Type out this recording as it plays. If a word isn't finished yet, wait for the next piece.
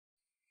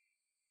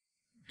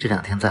这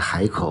两天在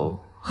海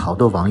口，好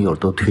多网友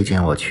都推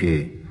荐我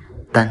去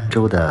儋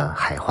州的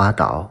海花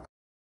岛。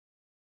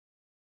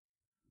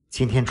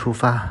今天出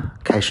发，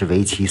开始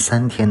为期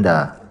3天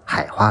的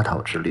海花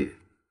岛之旅。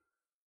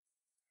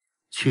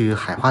去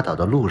海花岛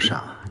的路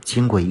上，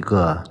经过一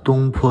个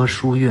东坡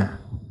书院。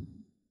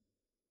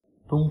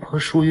东坡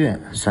书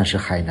院算是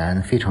海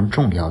南非常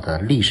重要的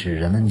历史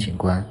人文景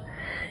观，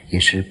也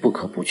是不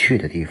可不去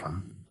的地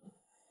方。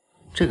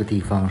这个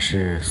地方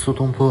是苏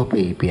东坡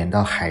被贬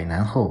到海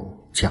南后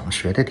讲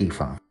学的地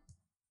方。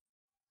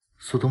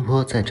苏东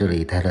坡在这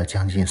里待了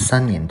将近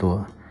3年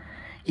多，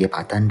也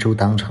把儋州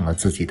当成了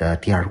自己的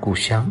第二故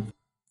乡。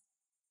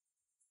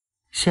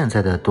现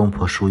在的东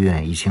坡书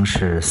院已经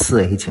是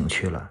4A 景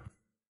区了，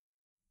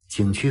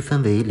景区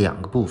分为2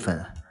个部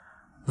分，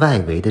外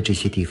围的这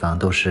些地方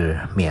都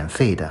是免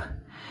费的，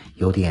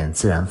有点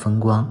自然风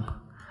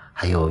光，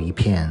还有一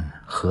片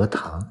荷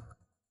塘。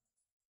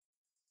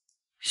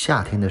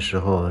夏天的时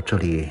候，这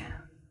里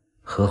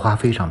荷花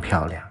非常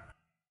漂亮。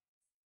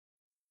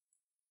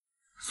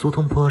苏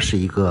东坡是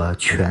一个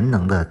全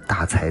能的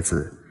大才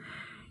子，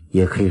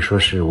也可以说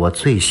是我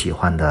最喜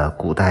欢的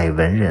古代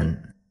文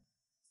人。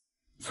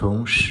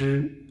从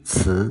诗、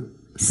词、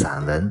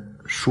散文、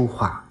书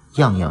画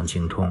样样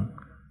精通，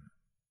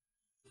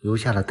留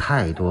下了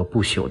太多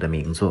不朽的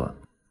名作。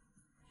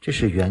这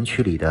是园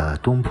区里的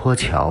东坡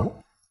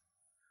桥，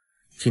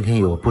今天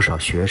有不少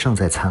学生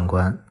在参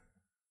观。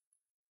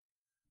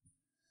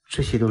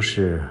这些都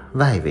是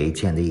外围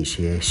建的一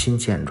些新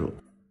建筑。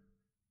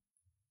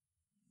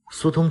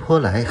苏东坡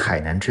来海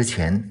南之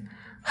前，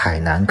海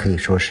南可以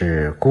说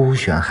是孤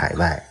悬海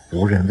外、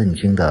无人问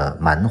津的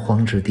蛮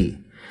荒之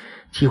地，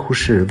几乎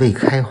是未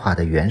开化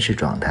的原始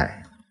状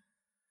态。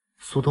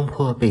苏东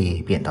坡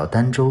被贬到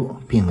儋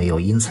州，并没有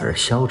因此而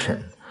消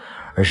沉，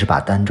而是把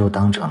儋州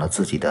当成了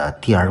自己的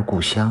第二故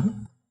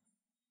乡。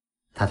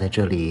他在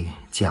这里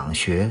讲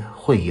学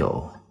会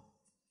友。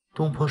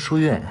东坡书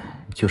院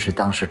就是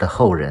当时的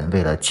后人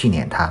为了纪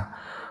念他，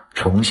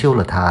重修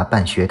了他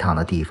办学堂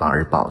的地方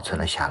而保存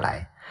了下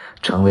来，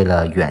成为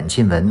了远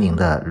近闻名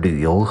的旅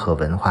游和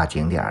文化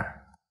景点。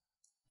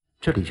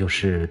这里就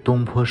是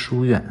东坡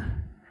书院，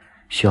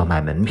需要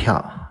买门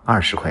票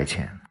20块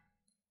钱。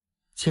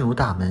进入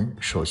大门，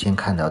首先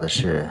看到的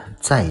是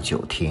载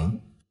酒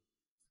亭。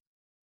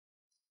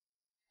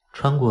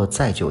穿过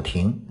载酒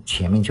亭，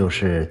前面就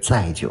是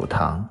载酒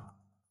堂。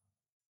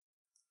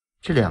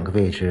这2个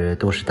位置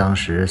都是当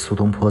时苏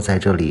东坡在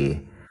这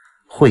里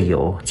会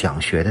友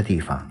讲学的地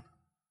方。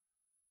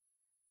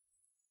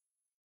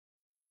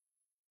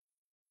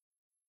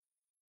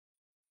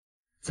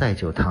载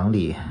酒堂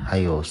里还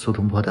有苏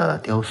东坡的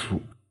雕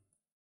塑。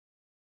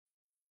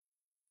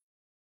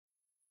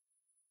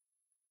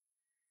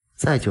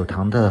载酒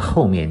堂的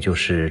后面就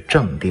是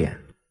正殿，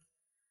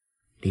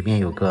里面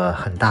有个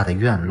很大的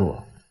院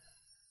落。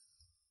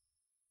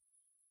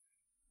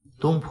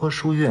东坡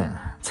书院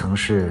曾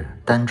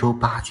是儋州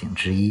8景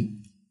之一，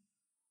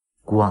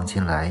古往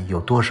今来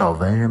有多少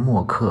文人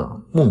墨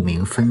客慕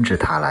名纷至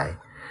沓来，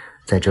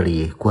在这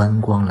里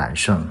观光揽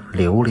胜，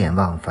流连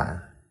忘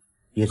返，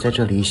也在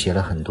这里写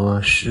了很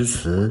多诗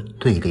词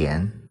对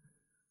联，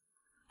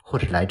或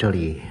者来这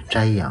里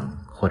摘养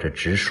或者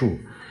植树，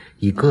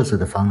以各自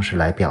的方式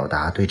来表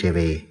达对这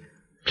位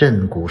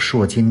震古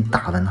烁今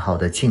大文豪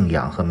的敬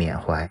仰和缅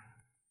怀。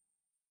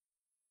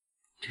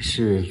这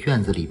是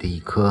院子里的一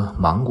棵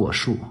芒果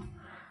树，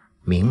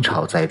明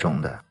朝栽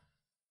种的。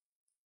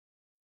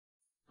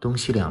东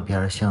西两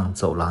边像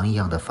走廊一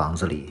样的房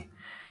子里，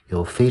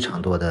有非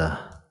常多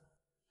的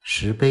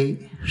石碑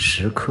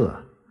石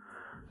刻，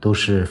都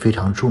是非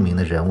常著名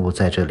的人物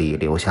在这里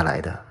留下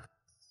来的，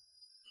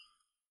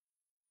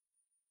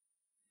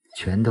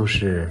全都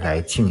是来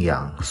敬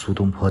仰苏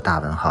东坡大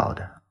文豪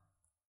的。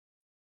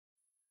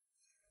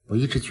我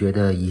一直觉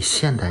得以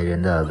现代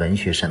人的文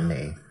学审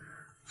美，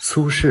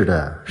苏轼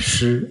的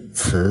诗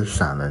词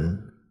散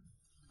文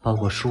包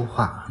括书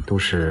画都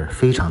是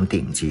非常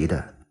顶级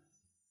的。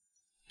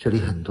这里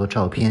很多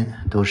照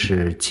片都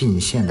是近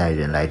现代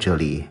人来这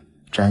里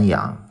瞻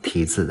仰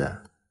题字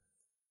的。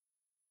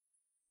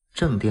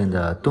正殿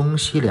的东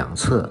西两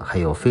侧还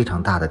有非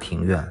常大的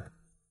庭院，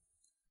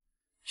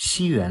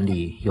西园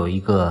里有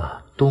一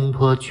个东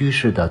坡居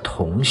士的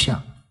铜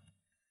像。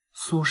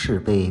苏轼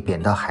被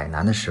贬到海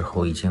南的时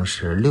候已经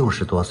是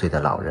60多岁的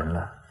老人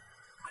了，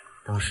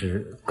当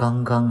时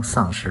刚刚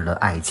丧失了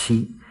爱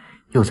妻，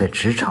又在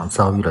职场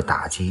遭遇了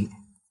打击，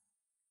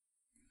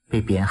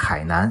被贬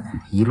海南，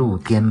一路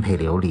颠沛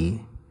流离，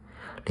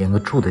连个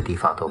住的地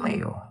方都没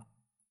有。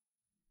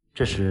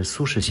这是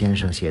苏轼先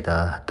生写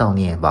的悼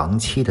念亡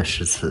妻的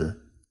诗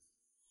词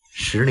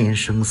：10年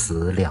生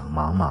死两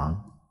茫茫，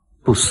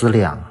不思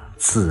量，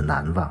自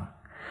难忘，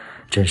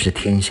真是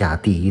天下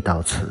第一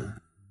到此。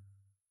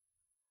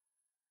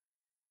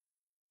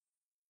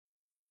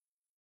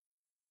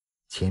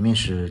前面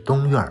是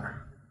东院，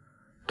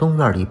东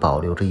院里保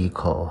留着一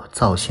口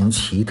造型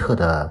奇特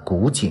的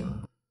古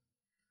井，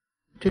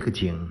这个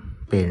井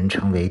被人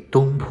称为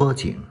东坡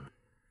井，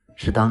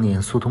是当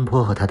年苏东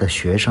坡和他的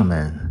学生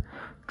们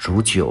煮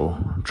酒、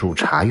煮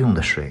茶用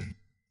的水。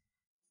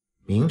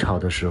明朝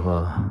的时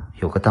候，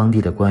有个当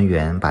地的官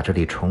员把这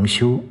里重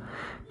修，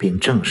并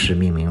正式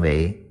命名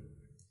为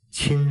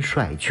亲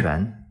率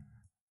泉。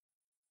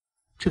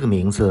这个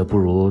名字不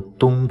如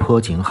东坡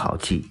井好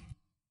记。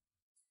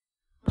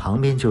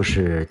旁边就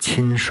是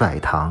亲率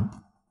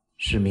堂，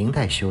是明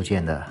代修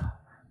建的，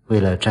为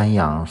了瞻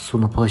仰苏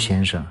东坡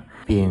先生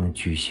并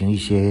举行一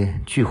些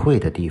聚会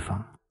的地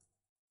方。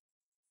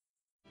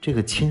这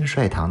个亲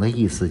率堂的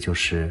意思就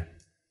是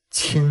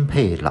钦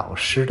佩老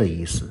师的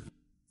意思。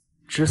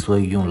之所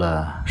以用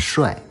了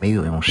率没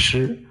有用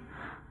师，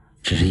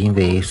只是因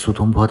为苏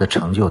东坡的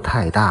成就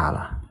太大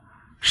了，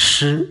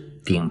师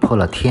顶破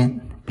了天，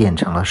变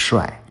成了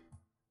率。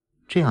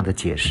这样的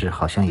解释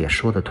好像也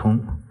说得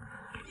通。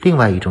另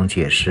外一种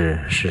解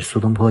释是苏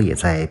东坡也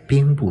在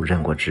兵部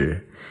任过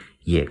职，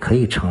也可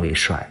以称为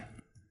帅。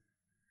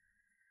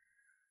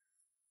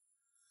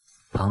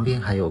旁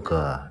边还有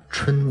个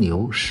春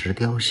牛石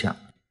雕像，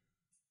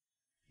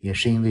也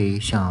是因为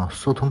像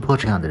苏东坡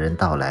这样的人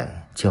到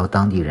来，教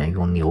当地人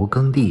用牛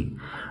耕地，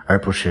而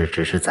不是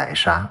只是宰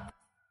杀。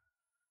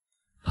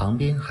旁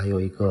边还有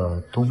一个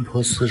东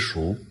坡私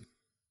塾。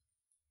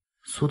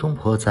苏东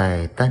坡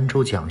在儋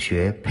州讲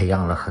学，培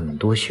养了很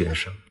多学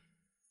生，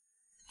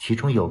其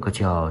中有个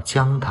叫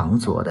姜唐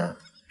佐的，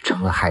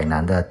成了海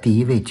南的第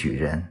一位举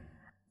人。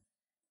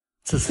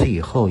自此以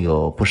后，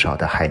有不少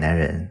的海南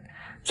人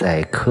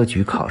在科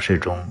举考试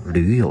中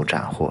屡有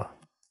斩获。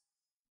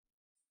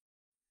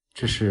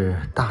这是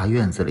大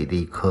院子里的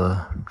一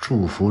棵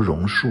祝福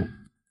榕树。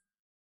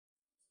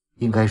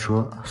应该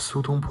说，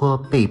苏东坡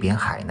被贬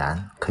海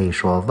南，可以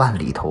说万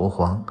里投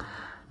荒，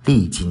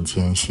历尽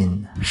艰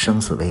辛，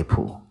生死未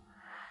卜。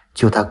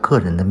就他个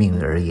人的命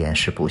运而言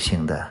是不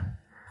幸的，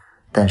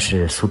但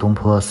是苏东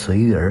坡随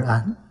遇而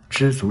安，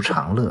知足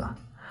常乐，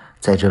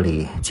在这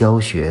里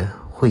教学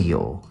会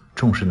友，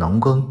重视农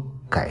耕，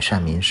改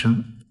善民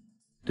生。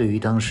对于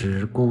当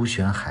时孤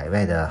悬海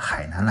外的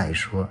海南来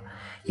说，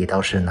也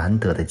倒是难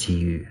得的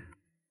机遇。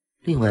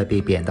另外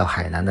被贬到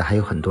海南的还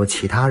有很多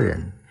其他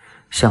人，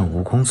像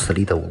武功词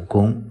里的武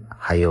功，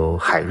还有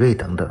海瑞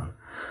等等，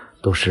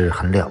都是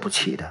很了不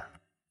起的。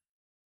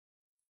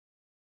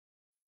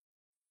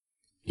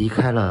离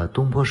开了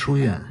东坡书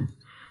院，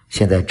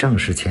现在正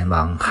式前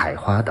往海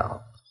花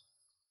岛。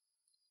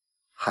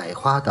海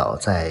花岛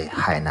在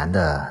海南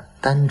的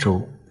儋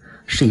州，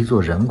是一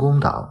座人工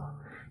岛，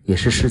也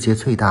是世界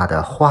最大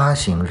的花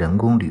形人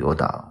工旅游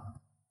岛。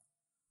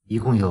一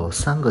共有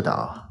3个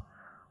岛，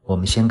我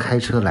们先开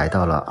车来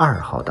到了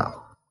2号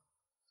岛。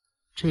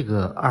这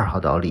个2号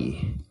岛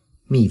里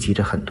密集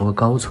着很多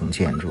高层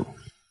建筑，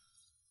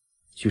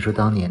据说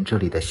当年这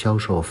里的销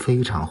售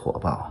非常火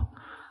爆，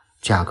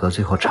价格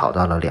最后炒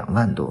到了2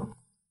万多。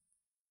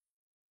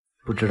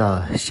不知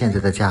道现在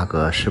的价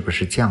格是不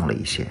是降了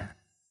一些。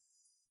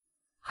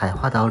海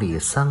花岛里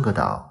3个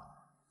岛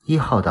，1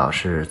号岛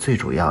是最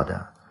主要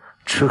的，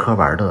吃喝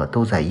玩乐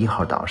都在1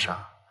号岛上。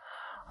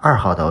2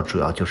号岛主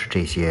要就是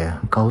这些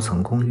高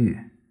层公寓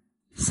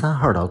，3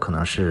号岛可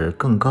能是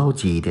更高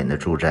级一点的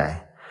住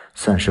宅，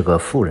算是个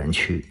富人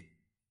区。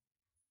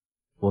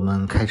我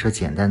们开车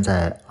简单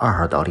在2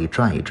号岛里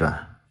转一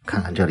转，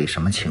看看这里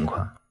什么情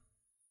况。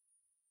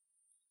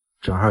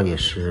正好也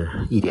是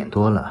1点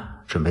多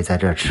了，准备在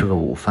这儿吃个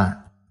午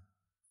饭。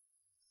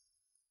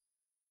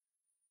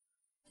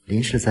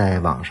临时在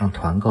网上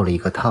团购了一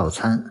个套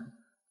餐，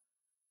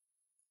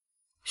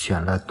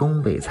选了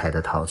东北菜的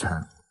套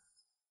餐，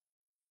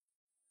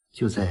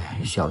就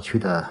在小区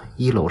的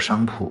1楼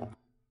商铺。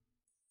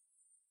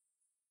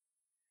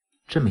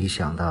真没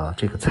想到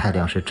这个菜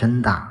量是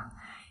真大，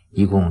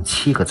一共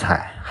7个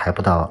菜，还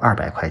不到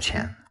200块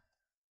钱。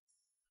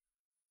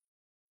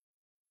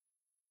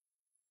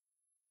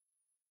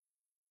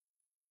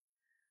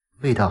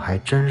味道还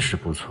真是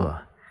不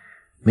错，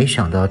没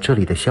想到这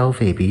里的消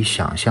费比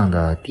想象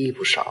的低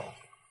不少。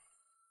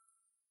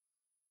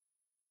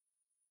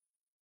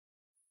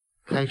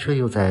开车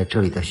又在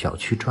这里的小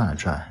区转了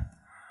转，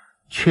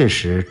确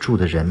实住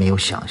的人没有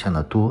想象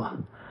的多，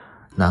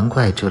难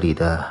怪这里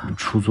的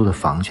出租的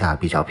房价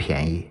比较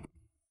便宜。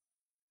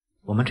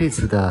我们这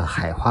次的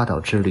海花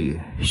岛之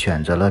旅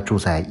选择了住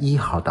在1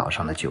号岛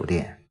上的酒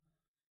店。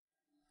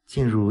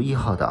进入1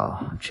号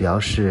岛，只要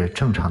是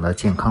正常的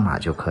健康码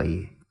就可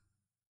以。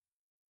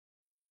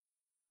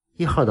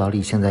1号岛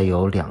里现在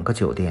有2个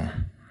酒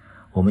店，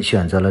我们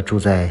选择了住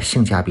在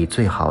性价比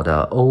最好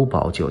的欧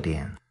宝酒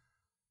店。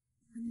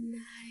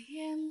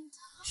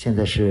现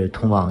在是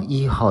通往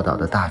1号岛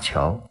的大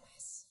桥，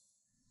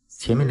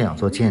前面2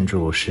座建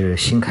筑是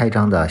新开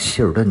张的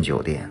希尔顿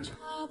酒店。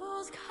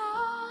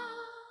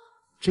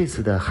这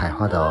次的海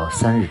花岛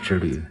3日之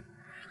旅，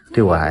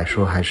对我来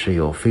说还是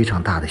有非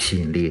常大的吸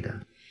引力的。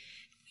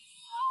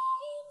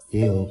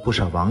也有不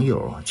少网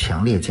友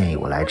强烈建议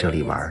我来这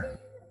里玩，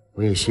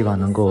我也希望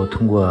能够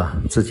通过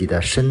自己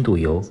的深度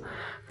游，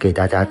给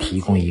大家提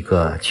供一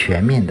个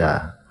全面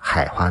的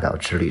海花岛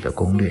之旅的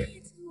攻略。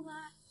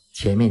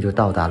前面就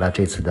到达了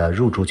这次的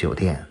入住酒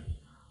店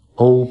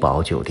欧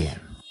宝酒店。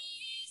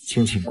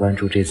敬请关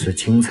注这次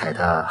精彩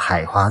的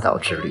海花岛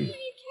之旅。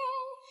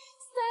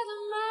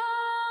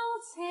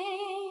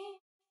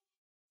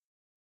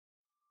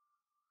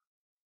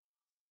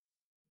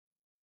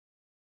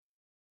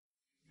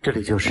这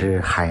里就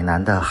是海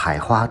南的海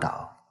花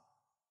岛，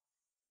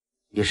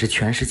也是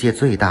全世界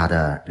最大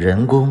的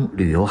人工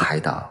旅游海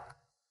岛。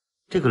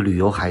这个旅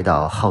游海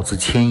岛耗资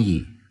千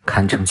亿，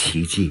堪称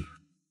奇迹。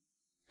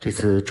这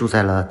次住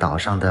在了岛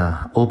上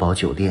的欧宝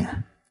酒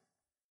店。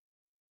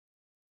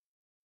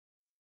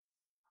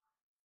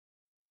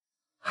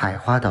海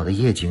花岛的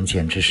夜景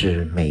简直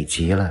是美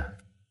极了。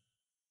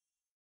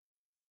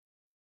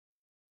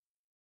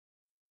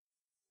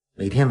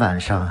每天晚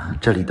上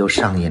这里都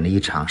上演了一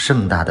场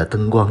盛大的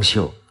灯光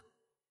秀。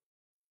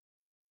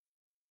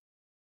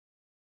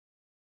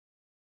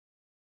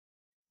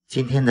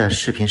今天的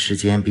视频时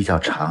间比较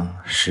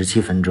长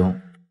，17分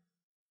钟，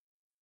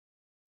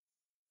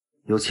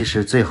尤其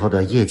是最后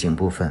的夜景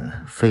部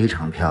分非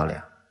常漂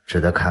亮，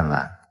值得看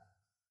完。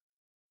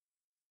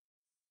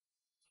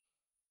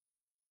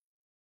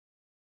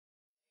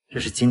这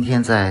是今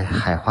天在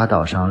海花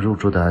岛上入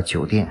住的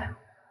酒店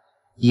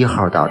，1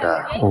号岛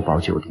的欧宝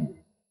酒店。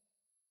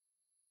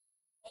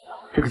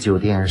这个酒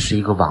店是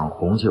一个网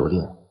红酒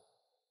店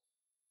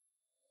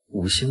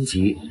，5星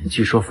级，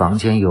据说房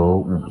间有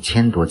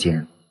5000多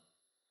间。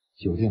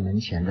酒店门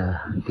前的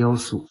雕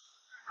塑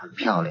很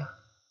漂亮。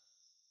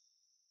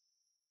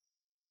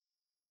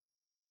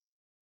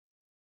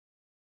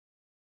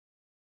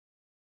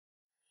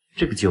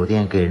这个酒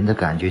店给人的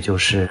感觉就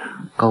是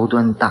高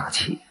端大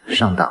气，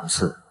上档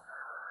次。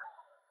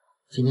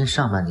今年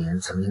上半年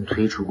曾经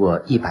推出过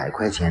100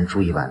块钱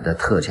住一晚的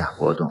特价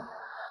活动，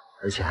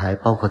而且还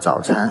包括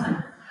早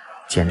餐，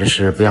简直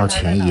是不要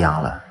钱一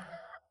样了。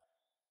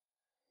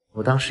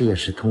我当时也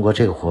是通过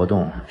这个活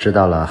动知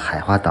道了海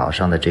花岛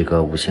上的这个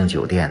5星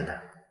酒店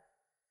的。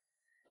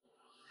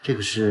这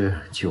个是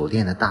酒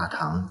店的大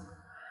堂，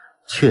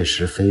确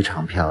实非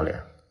常漂亮。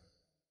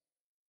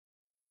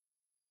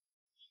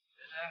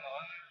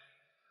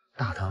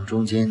大堂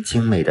中间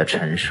精美的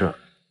陈设。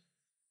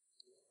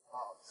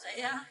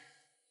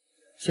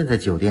现在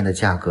酒店的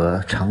价格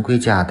常规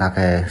价大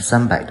概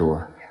300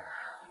多，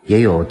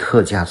也有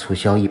特价促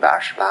销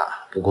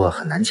128，不过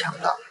很难抢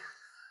到。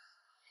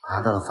拿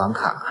到了房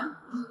卡，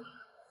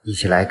一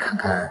起来看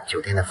看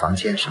酒店的房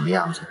间什么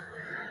样子。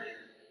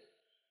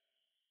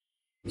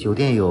酒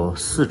店有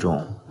4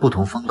种不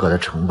同风格的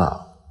城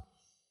堡，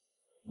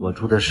我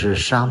住的是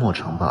沙漠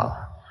城堡，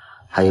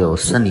还有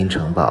森林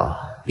城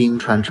堡、冰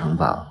川城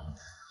堡，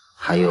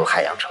还有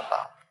海洋城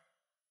堡。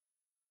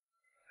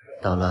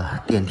到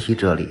了电梯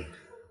这里，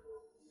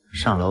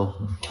上楼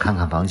看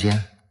看房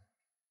间。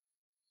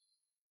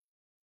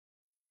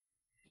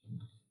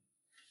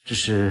这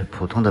是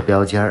普通的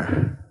标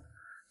间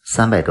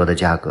，300多的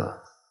价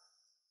格。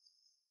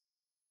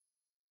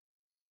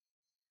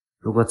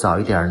如果早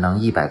一点能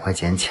100块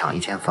钱抢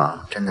1间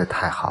房，真的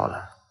太好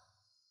了。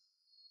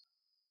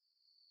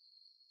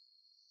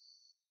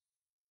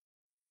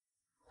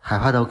海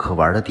花岛可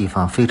玩的地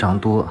方非常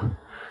多，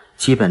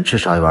基本至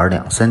少要玩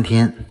2-3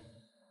天。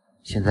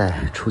现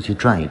在出去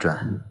转一转，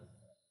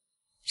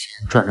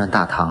先转转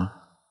大堂。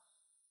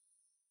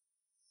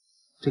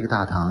这个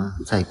大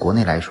堂在国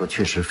内来说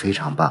确实非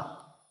常棒，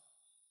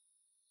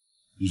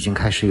已经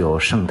开始有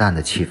圣诞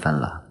的气氛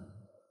了。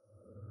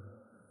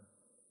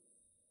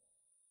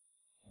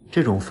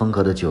这种风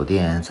格的酒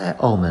店在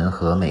澳门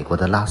和美国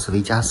的拉斯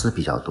维加斯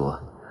比较多，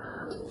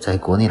在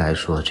国内来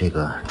说，这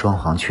个装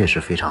潢确实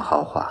非常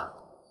豪华，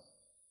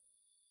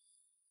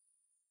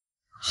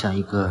像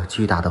一个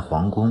巨大的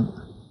皇宫。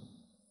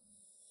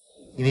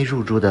因为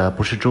入住的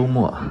不是周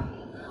末，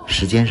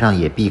时间上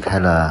也避开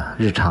了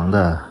日常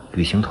的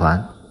旅行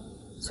团，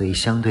所以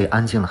相对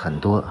安静了很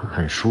多，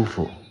很舒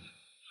服。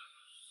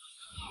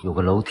有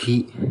个楼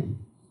梯，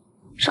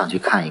上去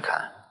看一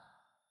看。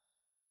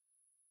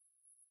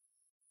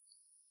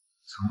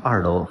从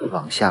2楼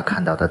往下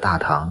看到的大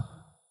堂。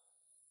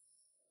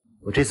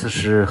我这次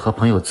是和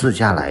朋友自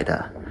驾来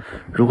的，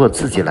如果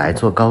自己来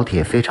坐高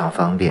铁非常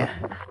方便。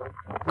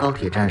高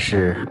铁站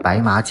是白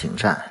马井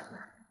站，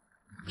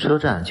车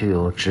站就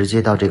有直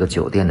接到这个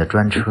酒店的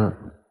专车。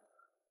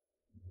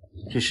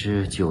这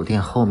是酒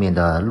店后面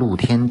的露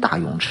天大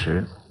泳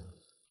池，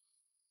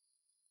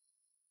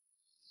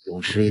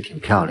泳池也挺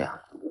漂亮。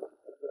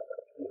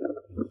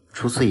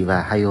除此以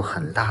外，还有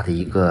很大的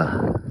一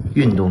个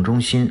运动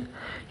中心，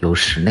有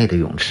室内的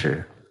泳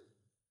池。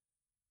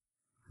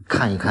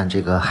看一看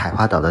这个海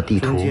花岛的地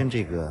图，中间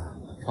这个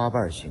花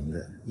瓣形的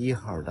1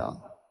号岛，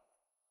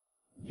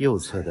右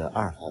侧的2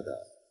号岛，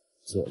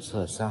左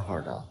侧3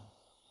号岛。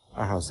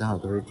2号、3号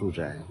都是住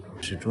宅，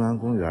是中央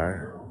公园，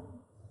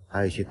还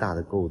有一些大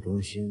的购物中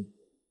心。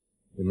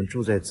我们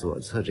住在左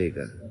侧这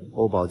个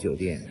欧宝酒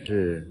店，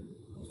是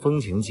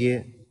风情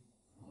街，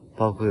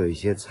包括有一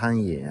些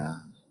餐饮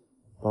啊，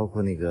包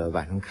括那个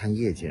晚上看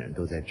夜景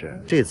都在这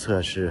儿。这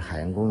侧是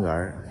海洋公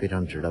园，非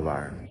常值得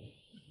玩。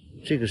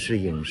这个是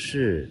影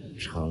视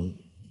城、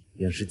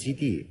影视基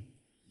地，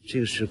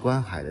这个是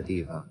观海的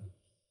地方，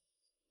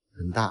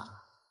很大。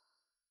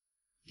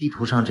地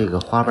图上这个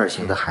花瓣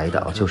形的海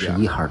岛就是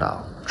1号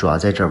岛，主要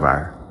在这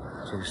玩。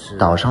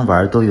岛上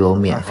玩都有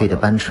免费的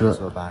班车，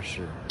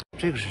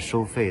这个是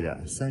收费的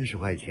，30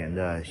块钱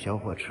的小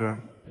火车。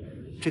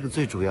这个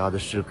最主要的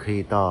是可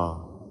以到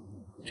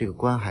这个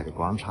观海的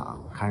广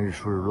场看日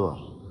出日落，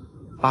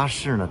巴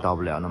士呢到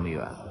不了那么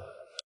远。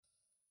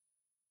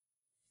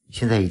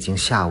现在已经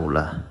下午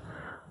了，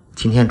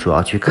今天主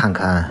要去看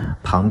看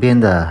旁边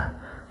的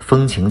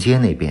风情街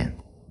那边。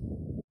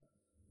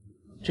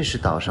这是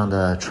岛上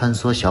的穿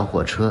梭小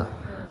火车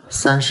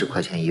，30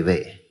块钱一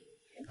位，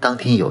当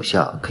天有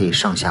效，可以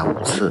上下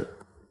5次。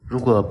如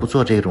果不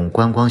坐这种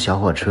观光小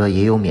火车，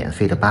也有免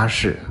费的巴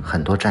士，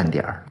很多站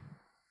点。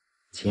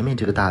前面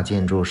这个大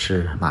建筑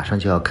是马上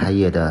就要开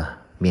业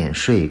的免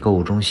税购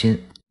物中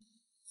心。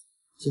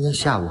今天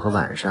下午和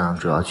晚上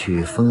主要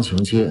去风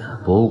情街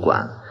博物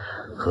馆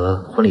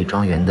和婚礼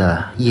庄园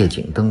的夜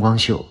景灯光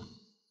秀。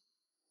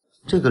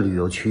这个旅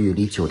游区域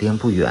离酒店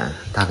不远，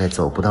大概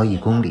走不到1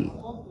公里。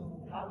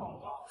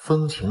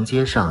风情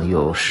街上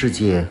有世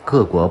界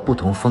各国不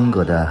同风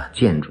格的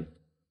建筑，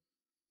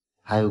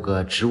还有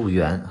个植物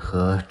园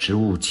和植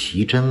物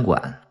奇珍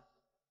馆。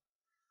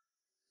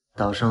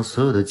岛上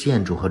所有的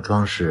建筑和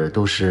装饰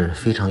都是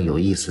非常有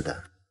意思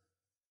的。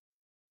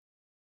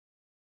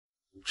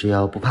只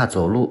要不怕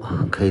走路，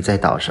可以在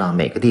岛上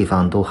每个地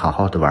方都好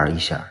好的玩一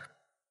下。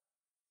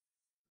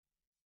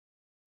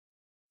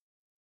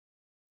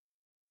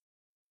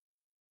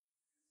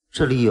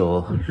这里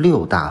有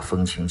6大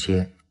风情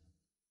街，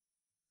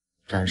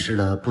展示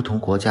了不同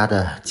国家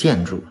的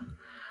建筑，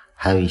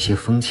还有一些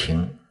风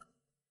情。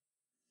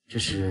这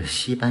是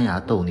西班牙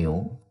斗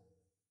牛，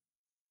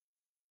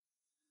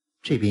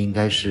这边应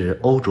该是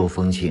欧洲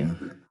风情。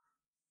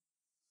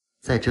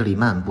在这里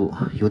漫步，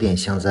有点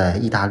像在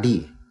意大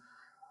利，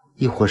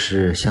亦或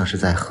是像是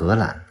在荷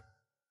兰。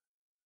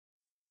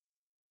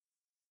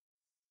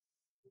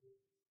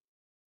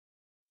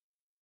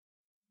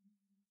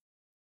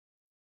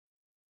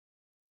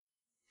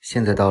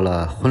现在到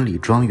了婚礼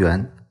庄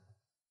园，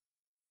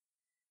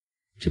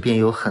这边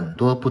有很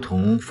多不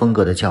同风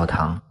格的教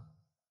堂，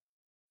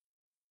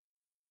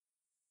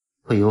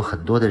会有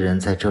很多的人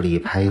在这里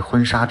拍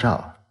婚纱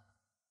照。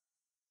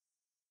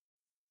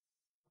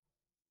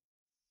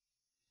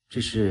这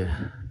是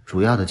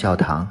主要的教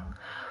堂，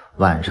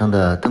晚上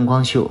的灯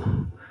光秀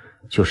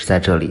就是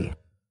在这里。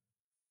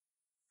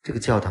这个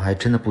教堂还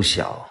真的不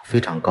小，非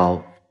常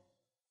高。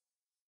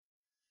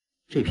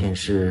这片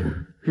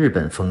是日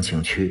本风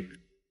情区。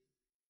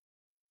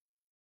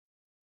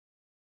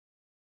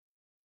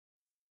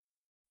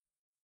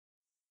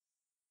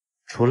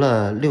除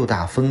了6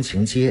大风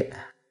情街，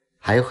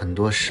还有很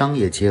多商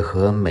业街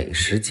和美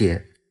食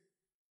街。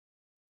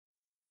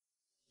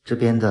这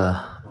边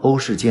的欧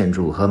式建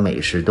筑和美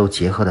食都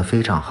结合得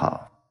非常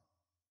好。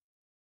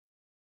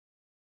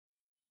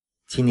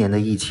今年的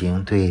疫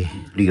情对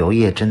旅游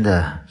业真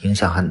的影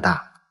响很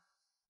大。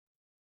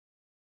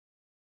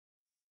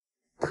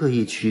特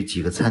意去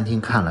几个餐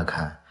厅看了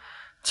看，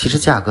其实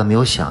价格没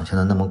有想象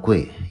的那么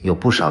贵，有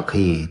不少可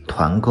以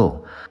团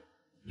购，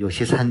有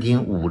些餐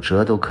厅5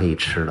折都可以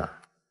吃了。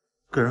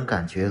个人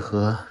感觉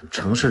和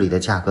城市里的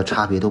价格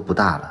差别都不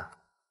大了。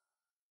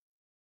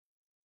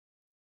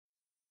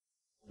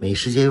美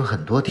食街有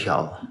很多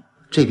条，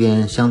这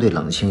边相对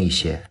冷清一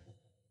些，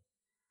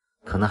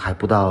可能还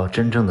不到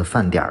真正的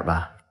饭点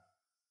吧。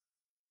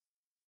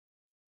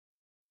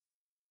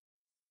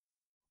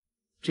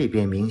这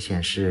边明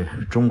显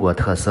是中国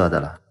特色的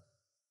了，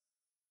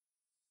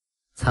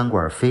餐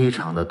馆非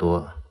常的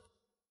多。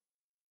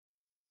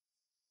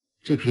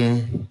这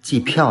边既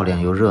漂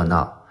亮又热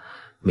闹，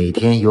每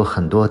天有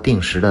很多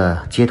定时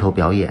的街头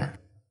表演。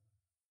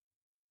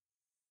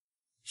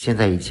现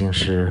在已经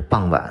是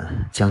傍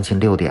晚，将近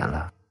6点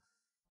了。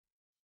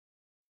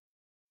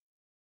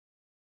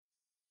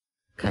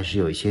开始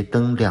有一些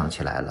灯亮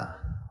起来了。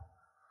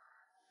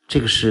这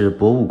个是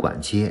博物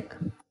馆街，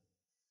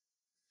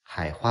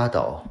海花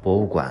岛博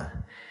物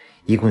馆，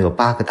一共有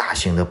8个大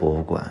型的博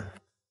物馆。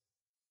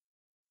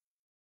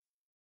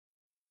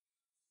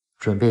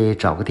准备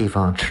找个地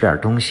方吃点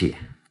东西。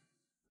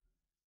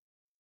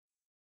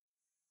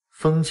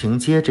风情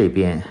街这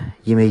边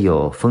因为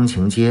有风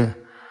情街、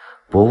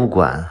博物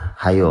馆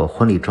还有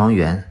婚礼庄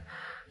园，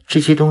这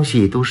些东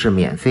西都是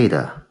免费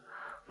的，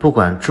不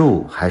管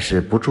住还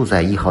是不住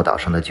在1号岛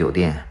上的酒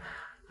店，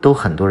都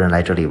很多人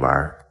来这里玩，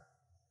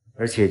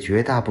而且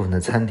绝大部分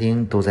的餐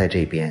厅都在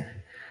这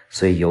边，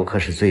所以游客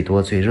是最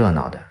多最热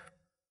闹的。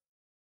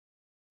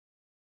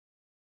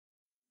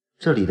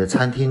这里的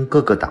餐厅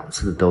各个档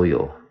次都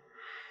有，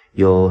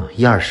有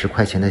10-20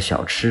块钱的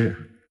小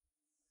吃，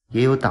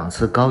也有档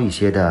次高一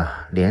些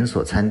的连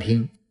锁餐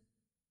厅，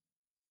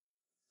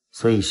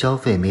所以消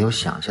费没有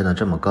想象的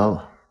这么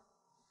高。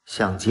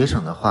想节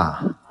省的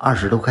话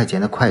，20多块钱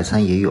的快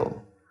餐也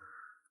有。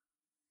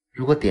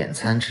如果点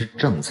餐吃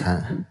正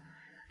餐，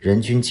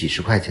人均几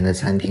十块钱的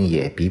餐厅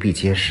也比比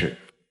皆是。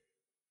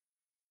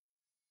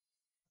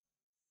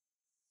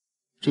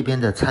这边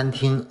的餐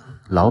厅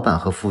老板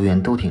和服务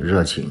员都挺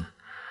热情，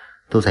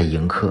都在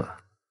迎客。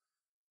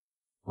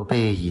我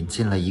被引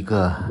进了一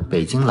个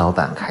北京老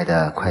板开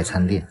的快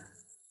餐店，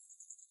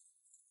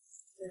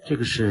这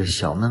个是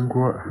小焖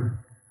锅，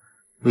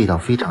味道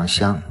非常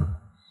香，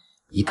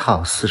一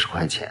套40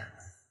块钱。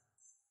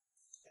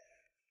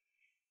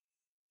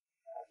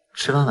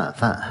吃完晚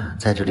饭，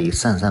在这里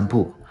散散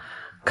步，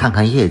看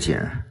看夜景，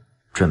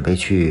准备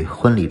去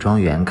婚礼庄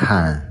园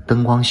看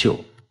灯光秀。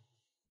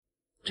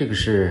这个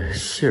是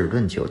希尔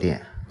顿酒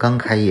店，刚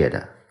开业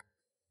的，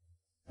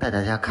带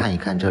大家看一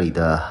看这里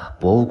的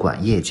博物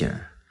馆夜景。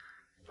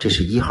这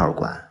是1号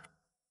馆，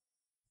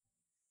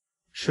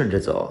顺着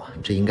走，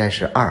这应该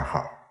是2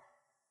号。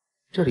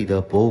这里的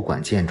博物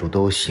馆建筑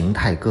都形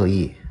态各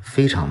异，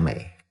非常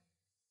美。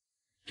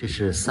这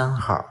是3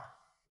号，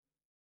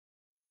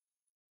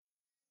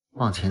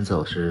往前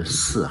走是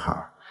4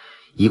号，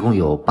一共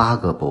有8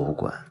个博物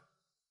馆。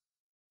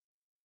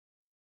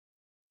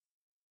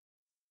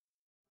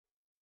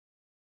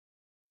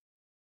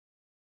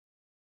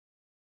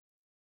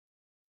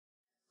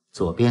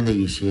左边的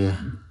一些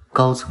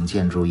高层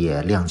建筑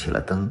也亮起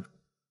了灯。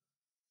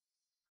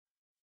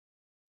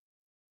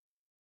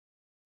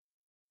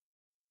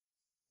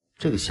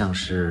这个像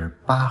是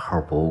8号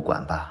博物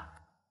馆吧。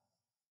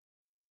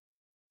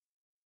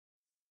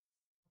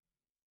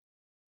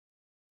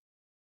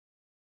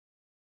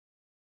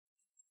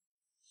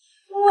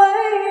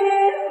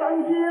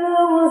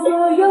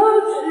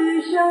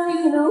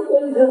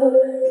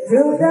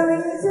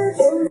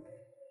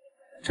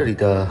这里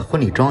的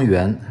婚礼庄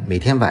园每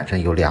天晚上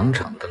有2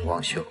场灯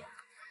光秀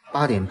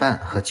，8点半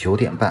和9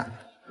点半，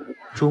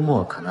周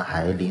末可能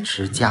还临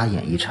时加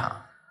演1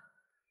场。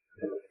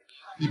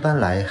一般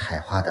来海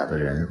花岛的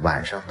人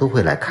晚上都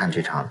会来看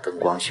这场灯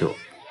光秀。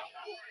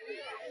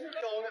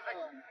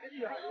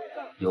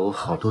有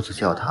好多座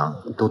教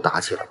堂都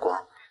打起了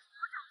光，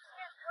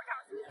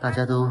大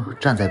家都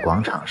站在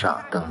广场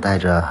上等待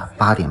着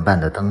8点半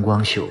的灯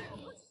光秀。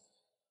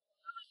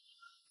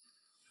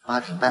8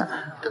点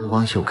半，灯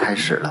光秀开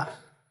始了，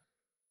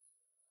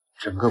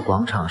整个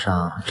广场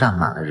上站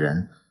满了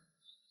人，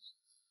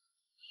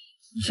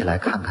一起来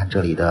看看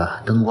这里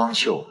的灯光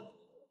秀。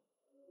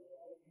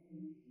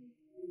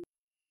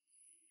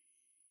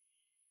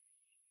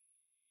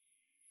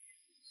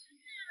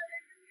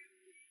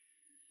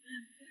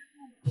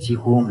几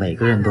乎每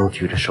个人都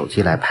举着手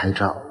机来拍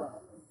照。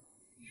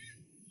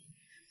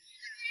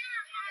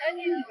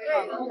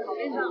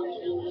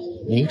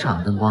每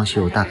场灯光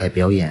秀大概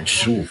表演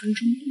15分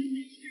钟。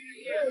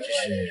这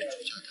是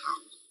主教堂，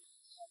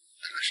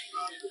它是以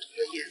不同的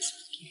颜色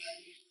涂鸦。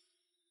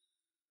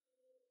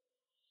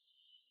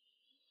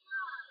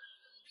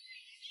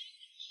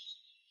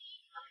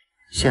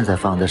现在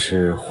放的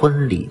是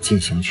婚礼进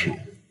行曲。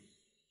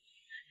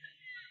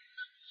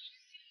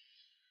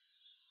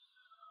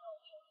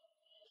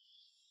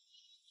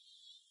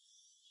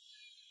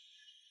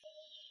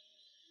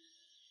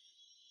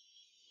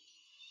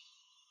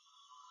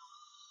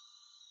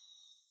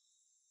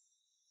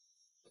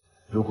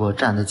如果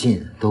站得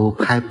近，都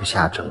拍不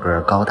下整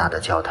个高大的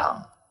教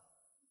堂。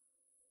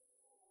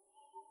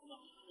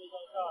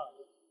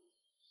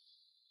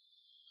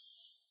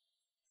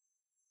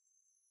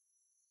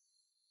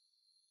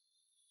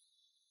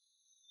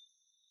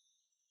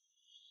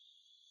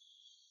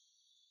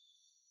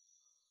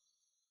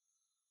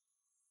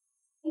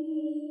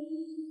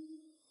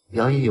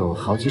表演有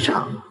好几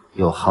场，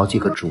有好几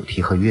个主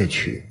题和乐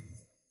曲。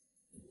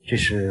这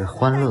是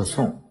欢乐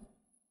颂。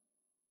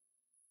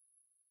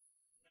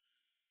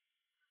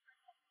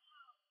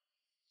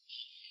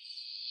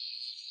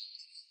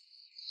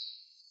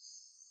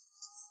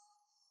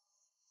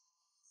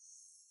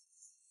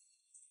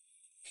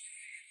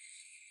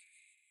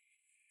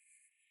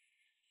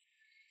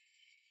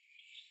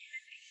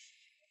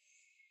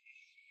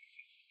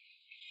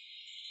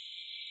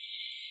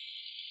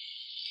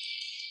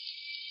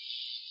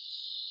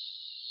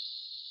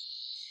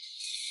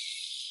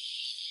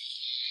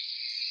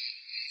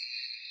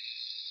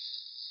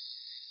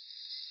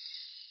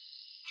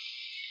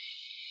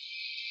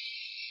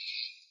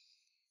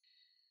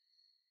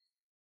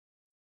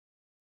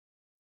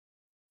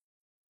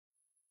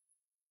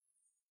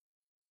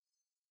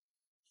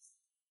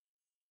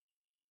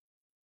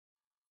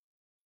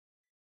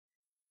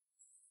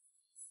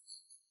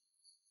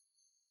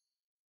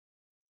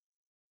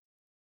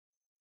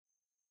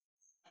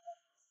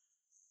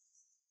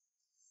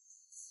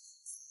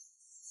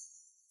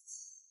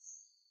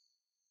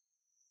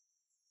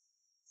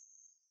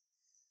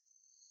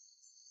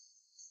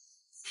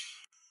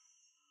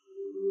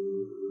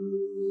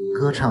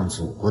歌唱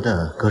祖国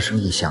的歌声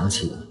一响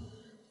起，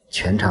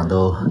全场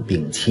都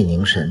屏气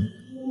凝神。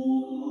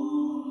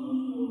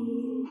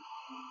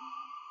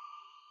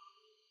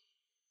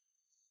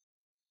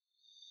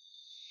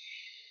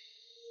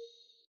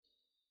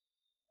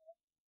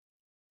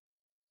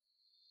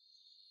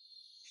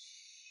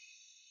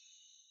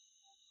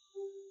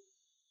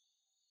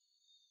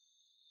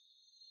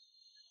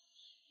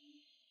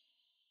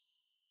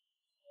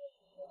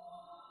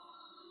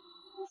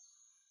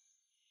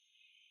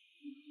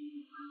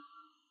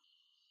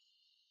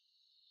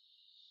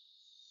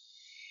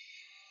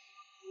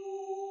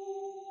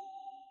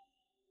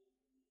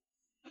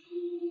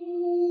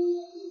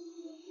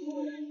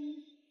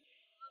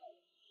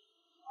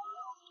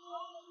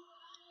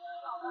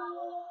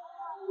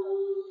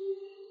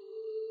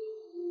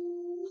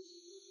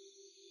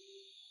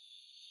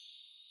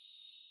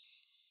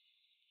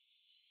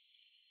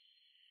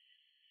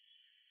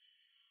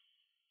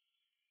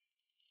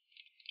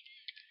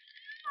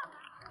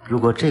如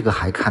果这个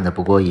还看得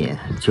不过瘾，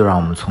就让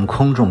我们从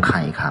空中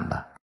看一看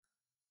吧。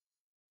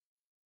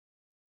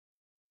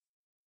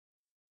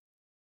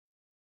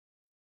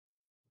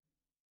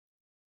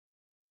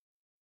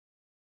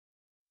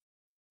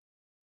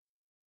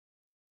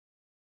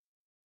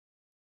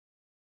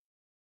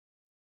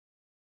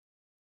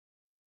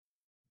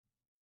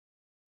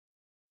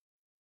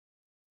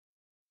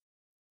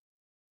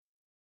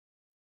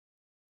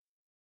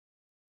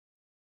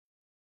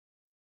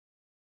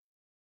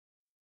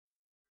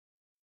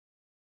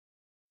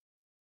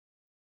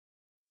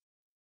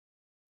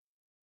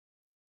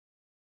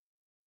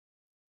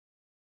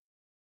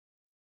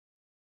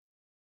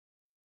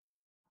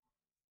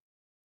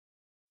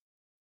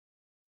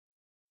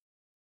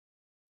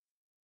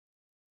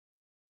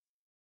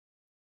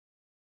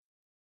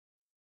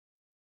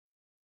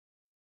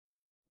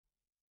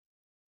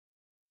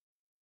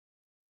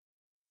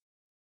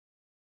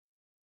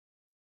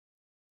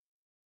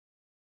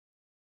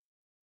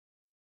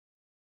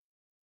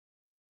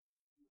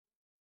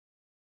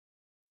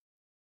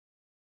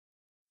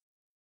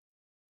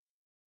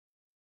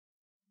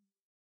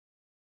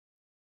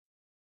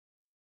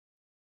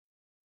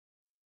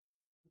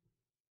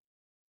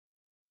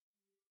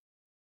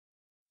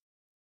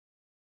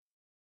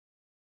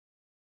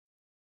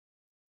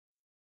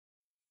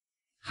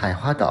海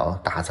花岛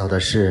打造的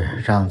是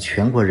让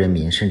全国人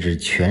民甚至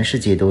全世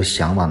界都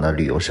向往的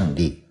旅游胜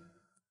地。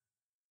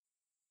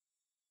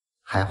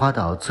海花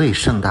岛最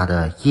盛大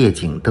的夜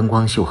景灯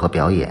光秀和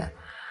表演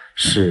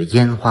是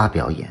烟花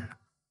表演。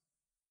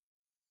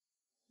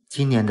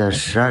今年的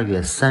12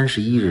月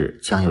31日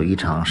将有一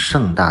场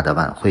盛大的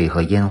晚会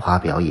和烟花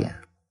表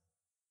演，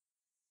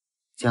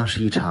将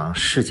是一场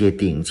世界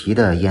顶级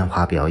的烟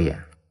花表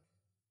演。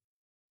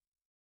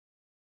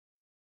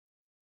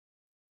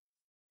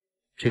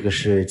这个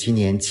是今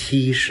年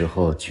7·1时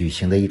候举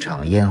行的一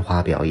场烟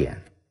花表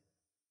演。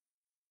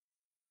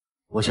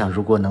我想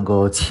如果能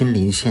够亲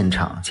临现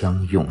场，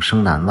将永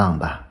生难忘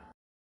吧。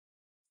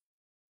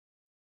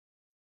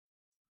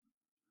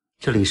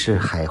这里是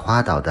海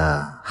花岛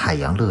的海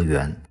洋乐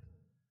园，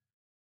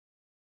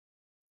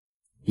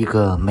一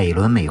个美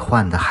轮美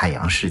奂的海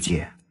洋世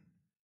界。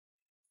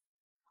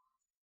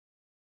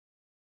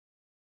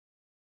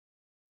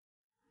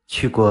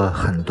去过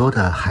很多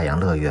的海洋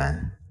乐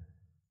园，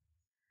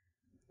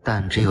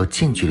但只有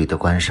近距离的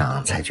观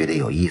赏才觉得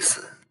有意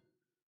思。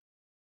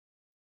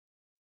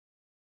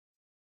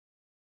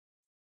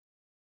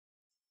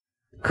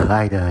可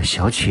爱的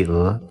小企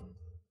鹅，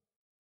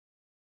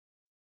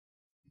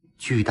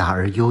巨大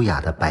而优雅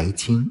的白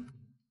鲸，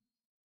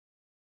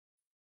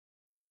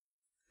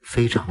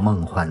非常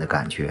梦幻的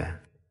感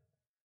觉。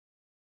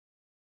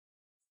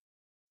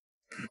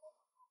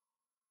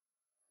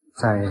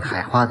在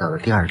海花岛的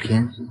第2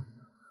天，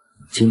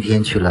今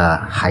天去了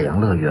海洋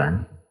乐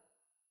园，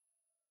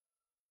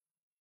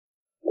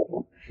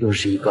又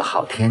是一个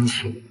好天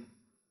气，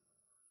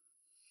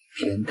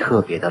天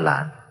特别的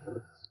蓝。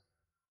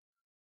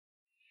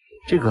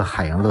这个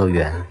海洋乐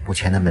园目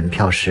前的门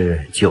票是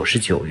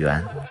99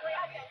元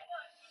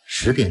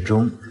，10点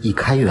钟一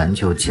开园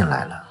就进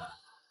来了。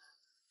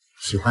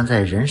喜欢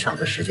在人少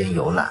的时间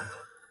游览。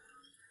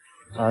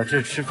这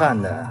是吃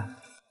饭的。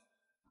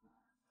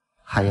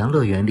海洋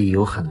乐园里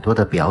有很多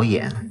的表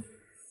演，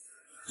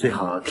最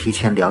好提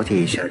前了解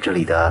一下这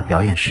里的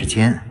表演时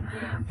间，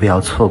不要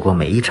错过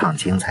每一场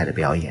精彩的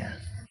表演。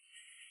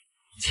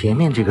前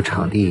面这个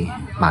场地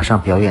马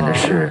上表演的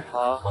是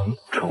萌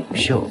宠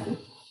秀。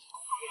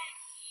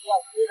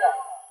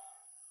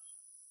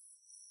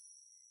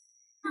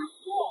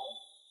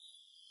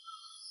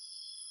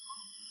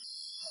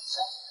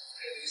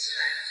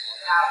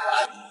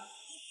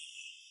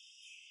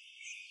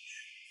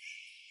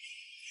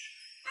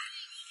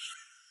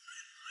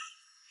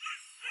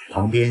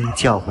旁边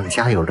叫唤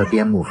加油的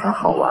边牧很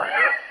好玩。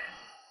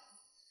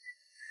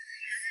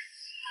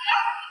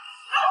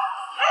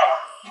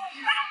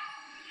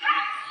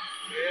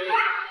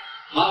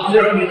好，最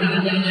后给大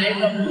家来一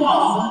个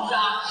爆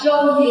炸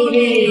小礼物。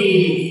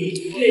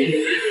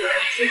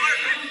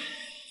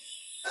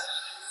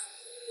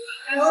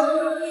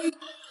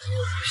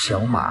小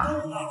马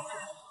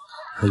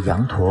和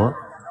羊驼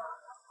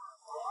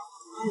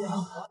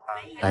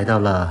来到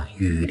了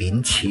雨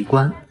林奇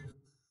观，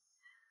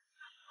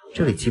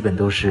这里基本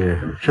都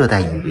是热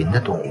带雨林的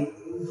动物。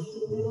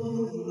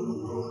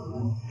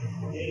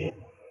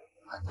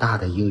很大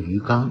的一个鱼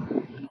缸，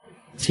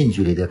近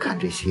距离的看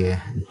这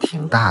些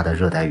挺大的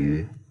热带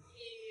鱼，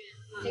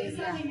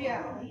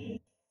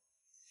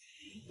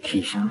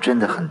体型真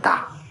的很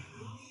大。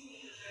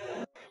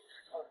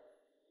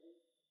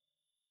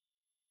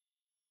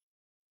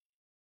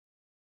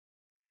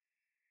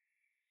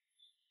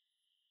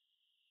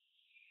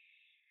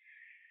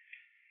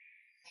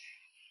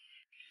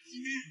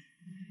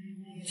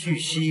巨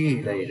蜥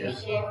一类的，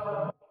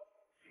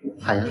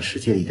海洋世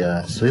界里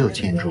的所有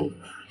建筑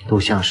都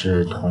像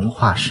是童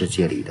话世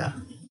界里的。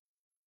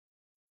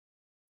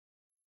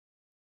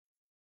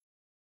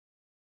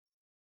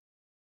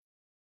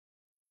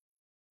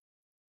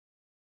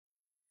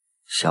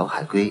小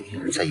海龟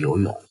在游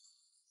泳，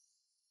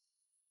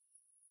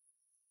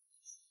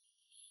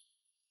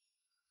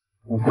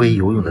乌龟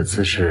游泳的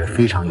姿势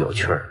非常有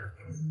趣儿。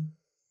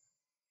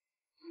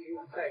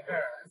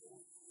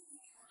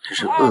这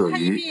是鳄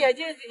鱼。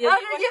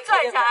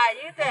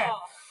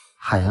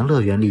海洋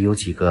乐园里有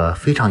几个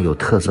非常有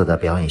特色的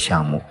表演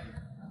项目，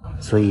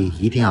所以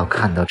一定要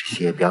看到这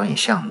些表演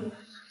项目。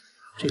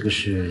这个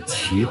是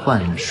奇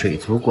幻水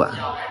族馆，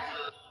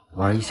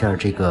玩一下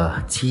这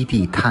个基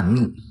地探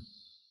秘，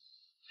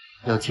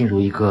要进入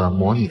一个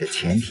模拟的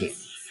潜艇，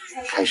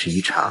开始一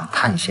场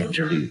探险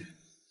之旅，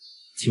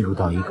进入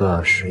到一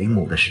个水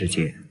母的世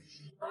界。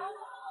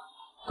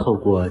透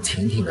过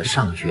潜艇的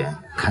上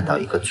旋，看到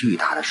一个巨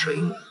大的水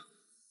母。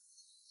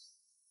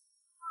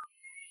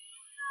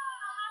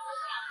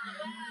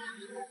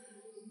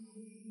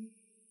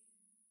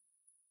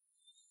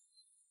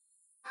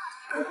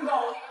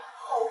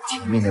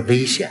前面的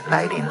危险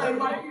来临了。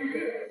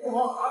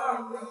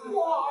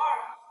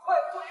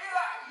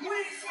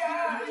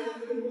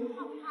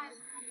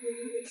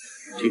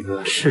这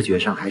个视觉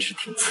上还是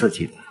挺刺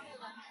激的。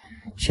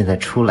现在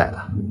出来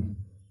了，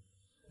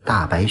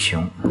大白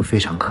熊非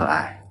常可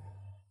爱。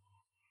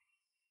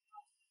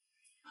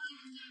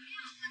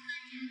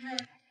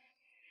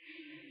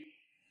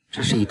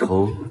这是一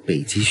头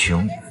北极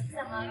熊，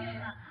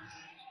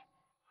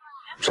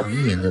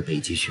成年的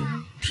北极熊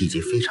体积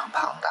非常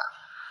庞大，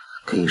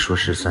可以说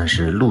是算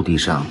是陆地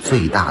上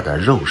最大的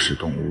肉食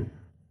动物。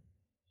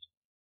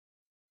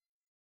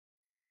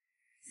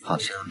好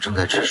像正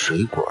在吃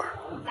水果。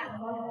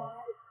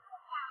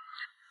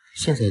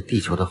现在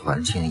地球的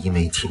环境因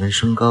为气温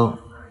升高，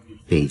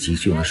北极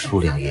熊的数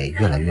量也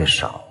越来越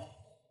少。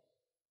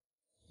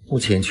目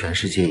前全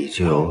世界也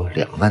就有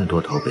2万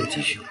多头北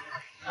极熊。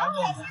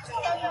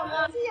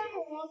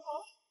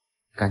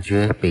感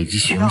觉北极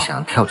熊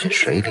想跳进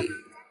水里。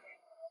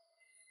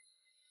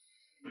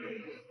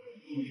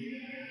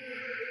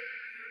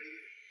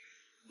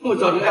不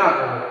走这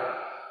样。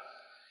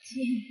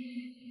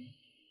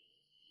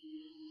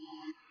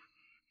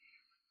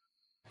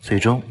最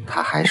终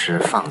他还是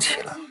放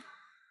弃了。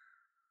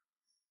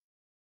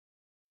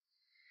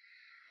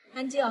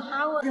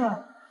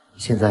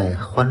现在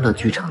欢乐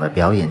剧场的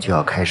表演就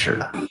要开始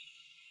了。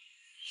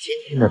今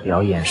天的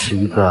表演是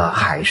一个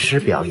海狮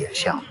表演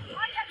项目，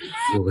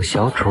有个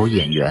小丑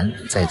演员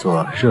在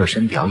做热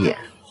身表演，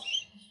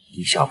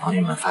给小朋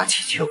友们发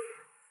气球，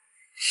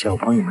小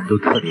朋友们都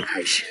特别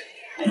开心。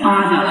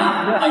趴下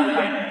了，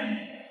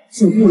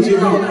是不知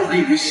道的，还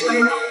以为摔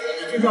倒了，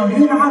这叫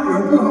驴打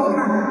滚，不好看。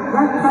来，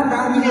团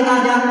长，你给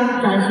大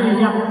家展示一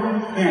下。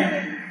哎，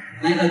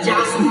来个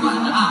加速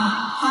版的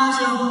啊，趴下。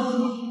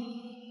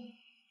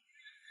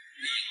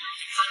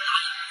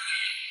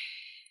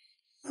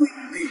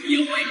也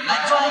会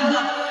来转一个，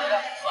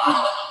哇！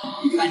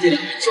你看这2位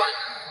转，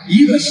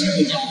一个师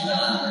傅教的，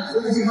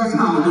这个是说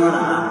差不多了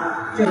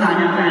啊。这大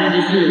家带来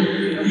的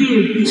是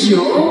运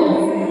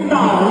球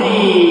倒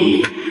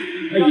立，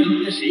哎呀，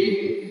这谁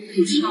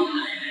不敲来？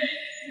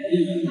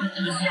看这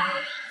个下，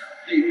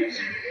这个是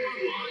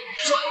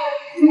转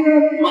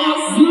马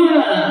斯。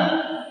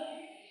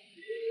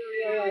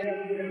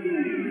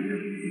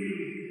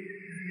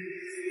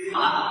好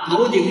了，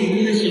头顶一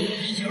颗的小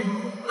皮球，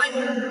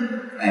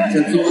哎，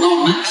这走到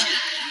门前，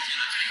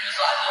这个算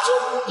是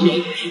天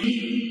地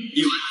原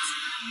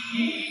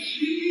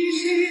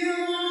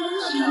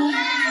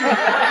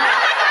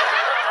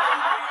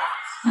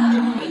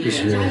这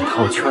是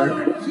套圈儿。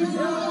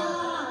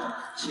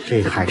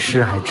这海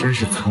狮还真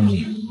是聪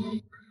明。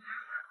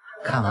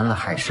看完了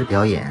海狮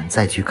表演，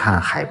再去看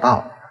海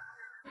豹。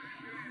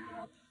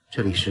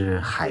这里是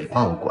海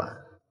豹馆。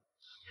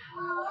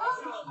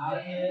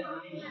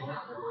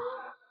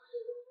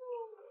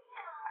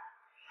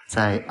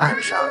在岸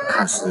上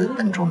看似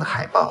笨重的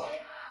海豹，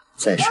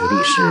在水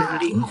里是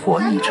灵活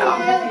异常。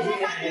你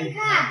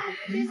看，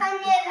这上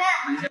面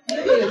看。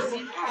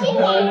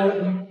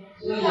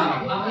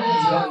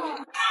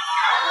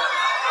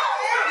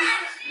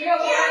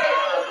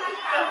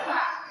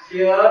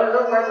企鹅都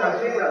蛮小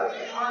心的，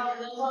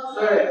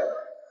对，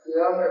主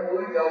要是不会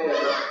表演的。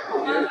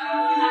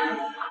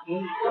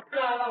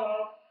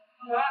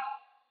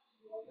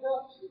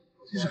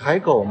这是海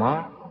狗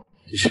吗？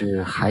这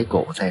是海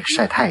狗在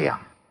晒太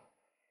阳。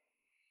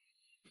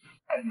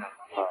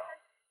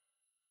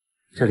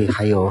这里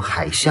还有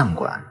海象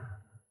馆。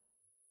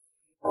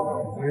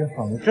这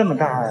房子这么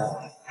大呀！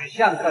海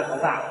象可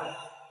不大。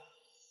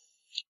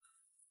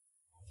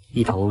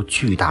一头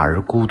巨大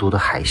而孤独的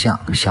海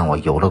象向我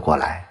游了过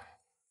来。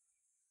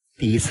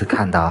第一次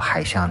看到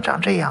海象长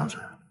这样子。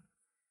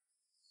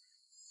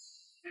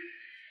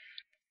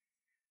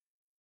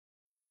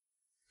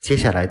接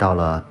下来到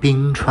了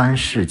冰川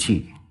世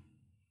纪，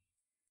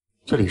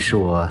这里是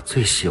我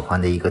最喜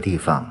欢的一个地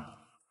方，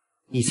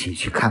一起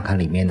去看看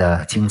里面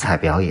的精彩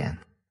表演。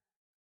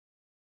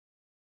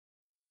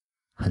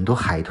很多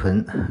海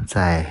豚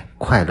在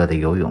快乐地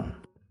游泳。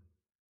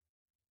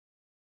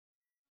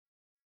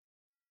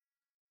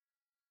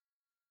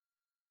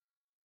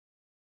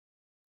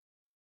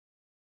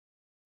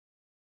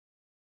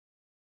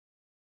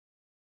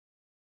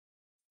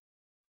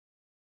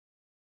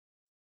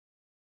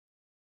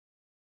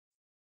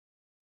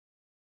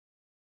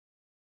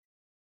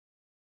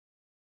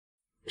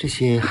这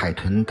些海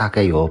豚大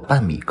概有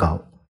半米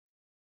高，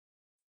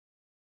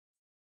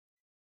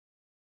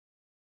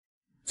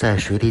在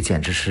水里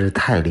简直是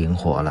太灵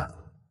活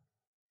了。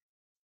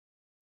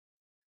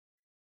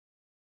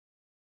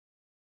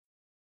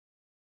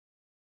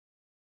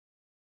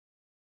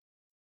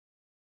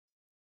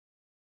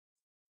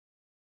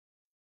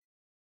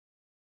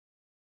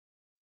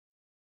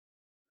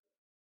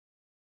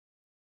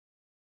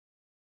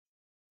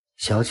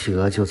小企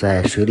鹅就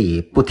在水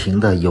里不停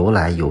地游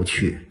来游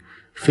去，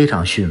非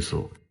常迅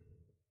速，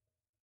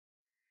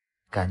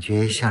感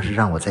觉像是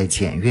让我在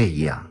检阅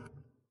一样。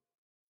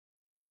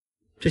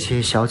这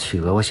些小企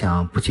鹅，我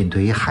想不仅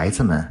对于孩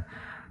子们，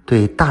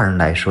对大人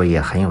来说也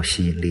很有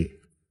吸引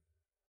力。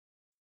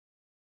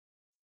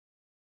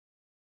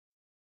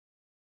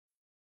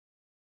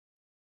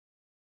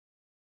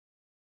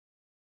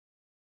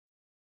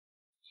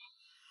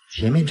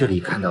前面这里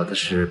看到的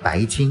是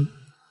白鲸，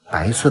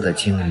白色的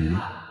鲸鱼，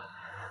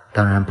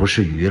当然不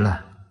是鱼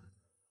了。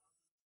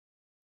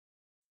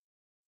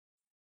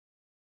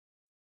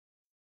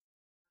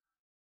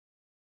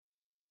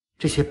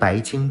这些白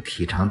鲸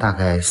体长大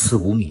概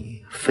4-5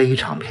米，非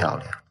常漂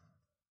亮。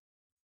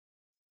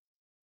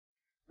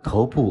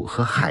头部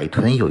和海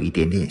豚有一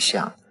点点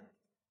像，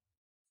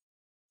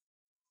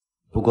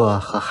不过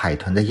和海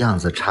豚的样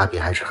子差别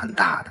还是很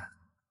大的。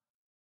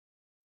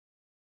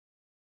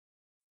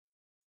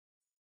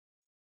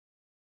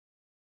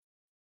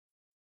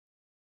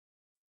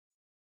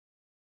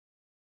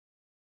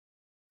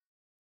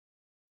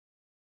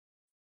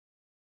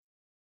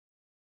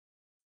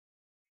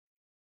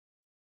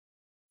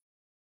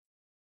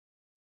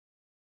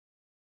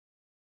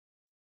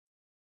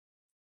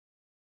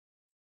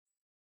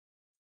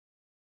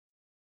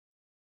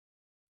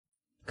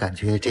感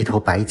觉这头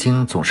白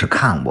鲸总是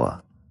看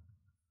我。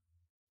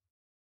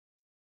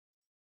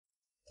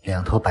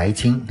两头白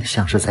鲸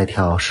像是在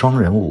跳双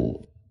人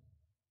舞。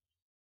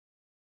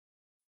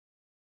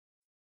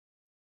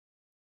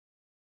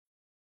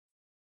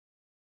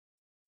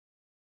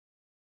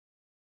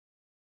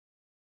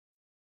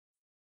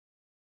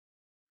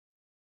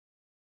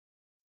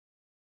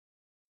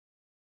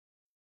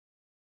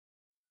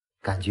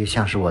感觉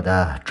像是我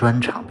的专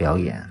场表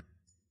演。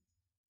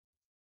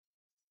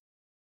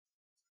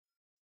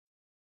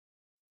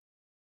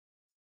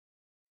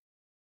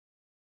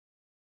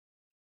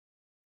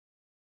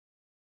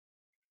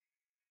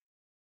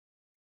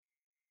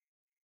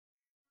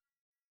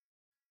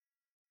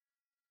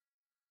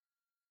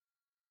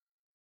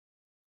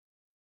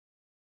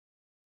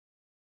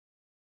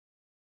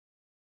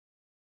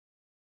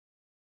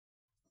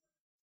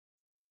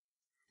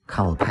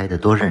看我拍得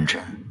多认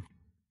真。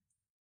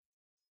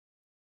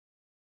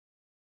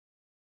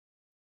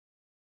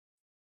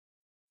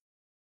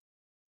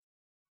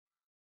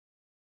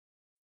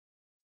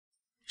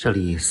这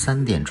里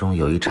3点钟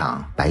有一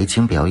场白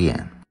鲸表演。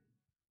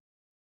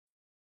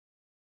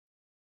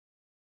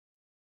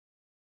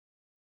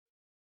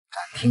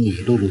展厅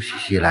里陆陆续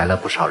续来了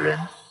不少人。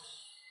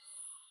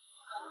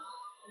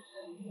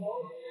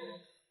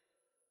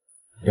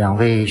2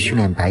位训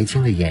练白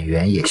鲸的演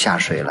员也下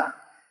水了，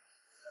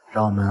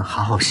让我们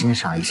好好欣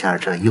赏一下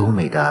这优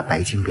美的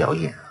白鲸表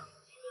演。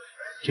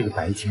这个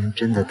白鲸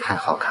真的太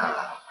好看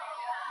了。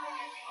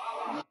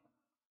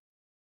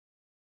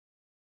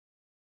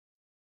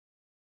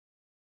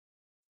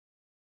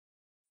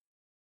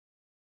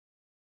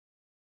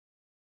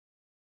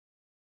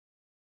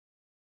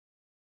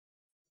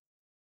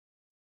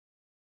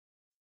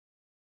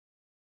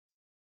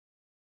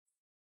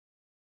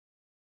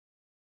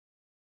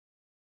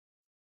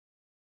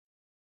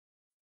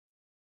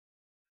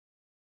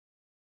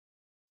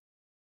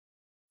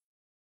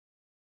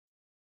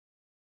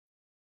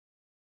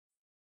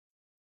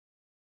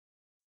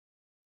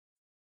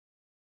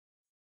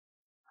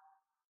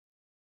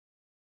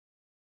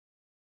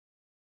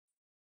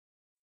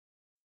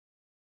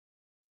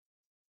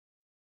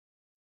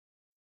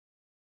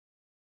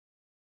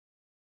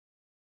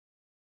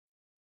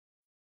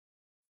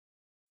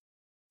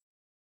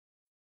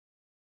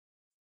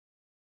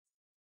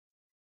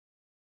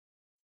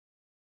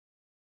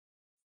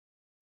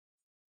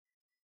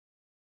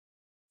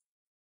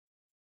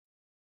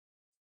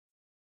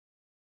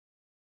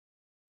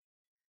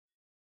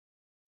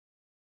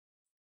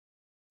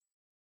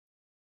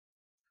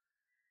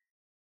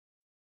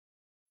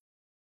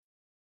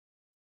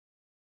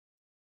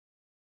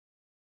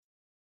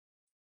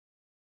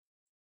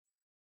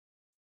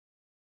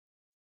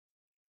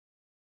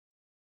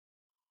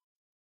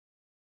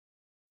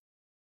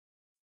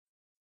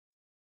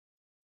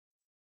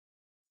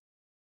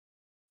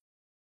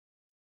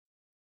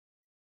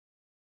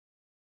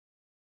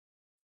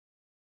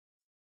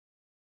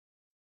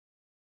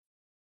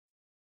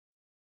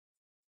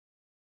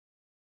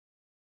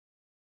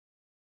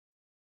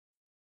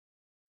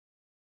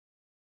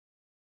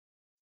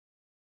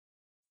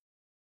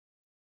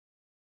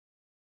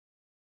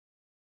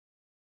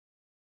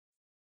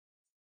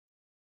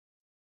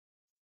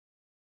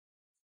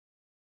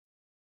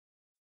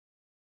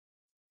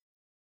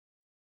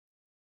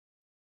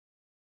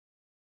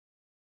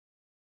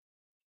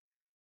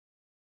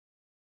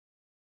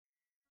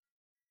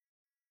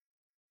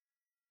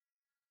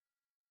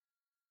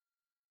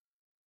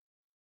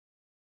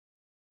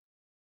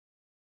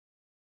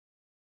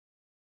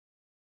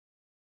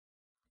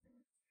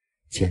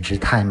简直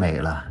太美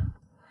了，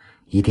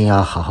一定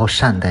要好好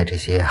善待这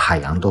些海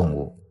洋动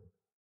物。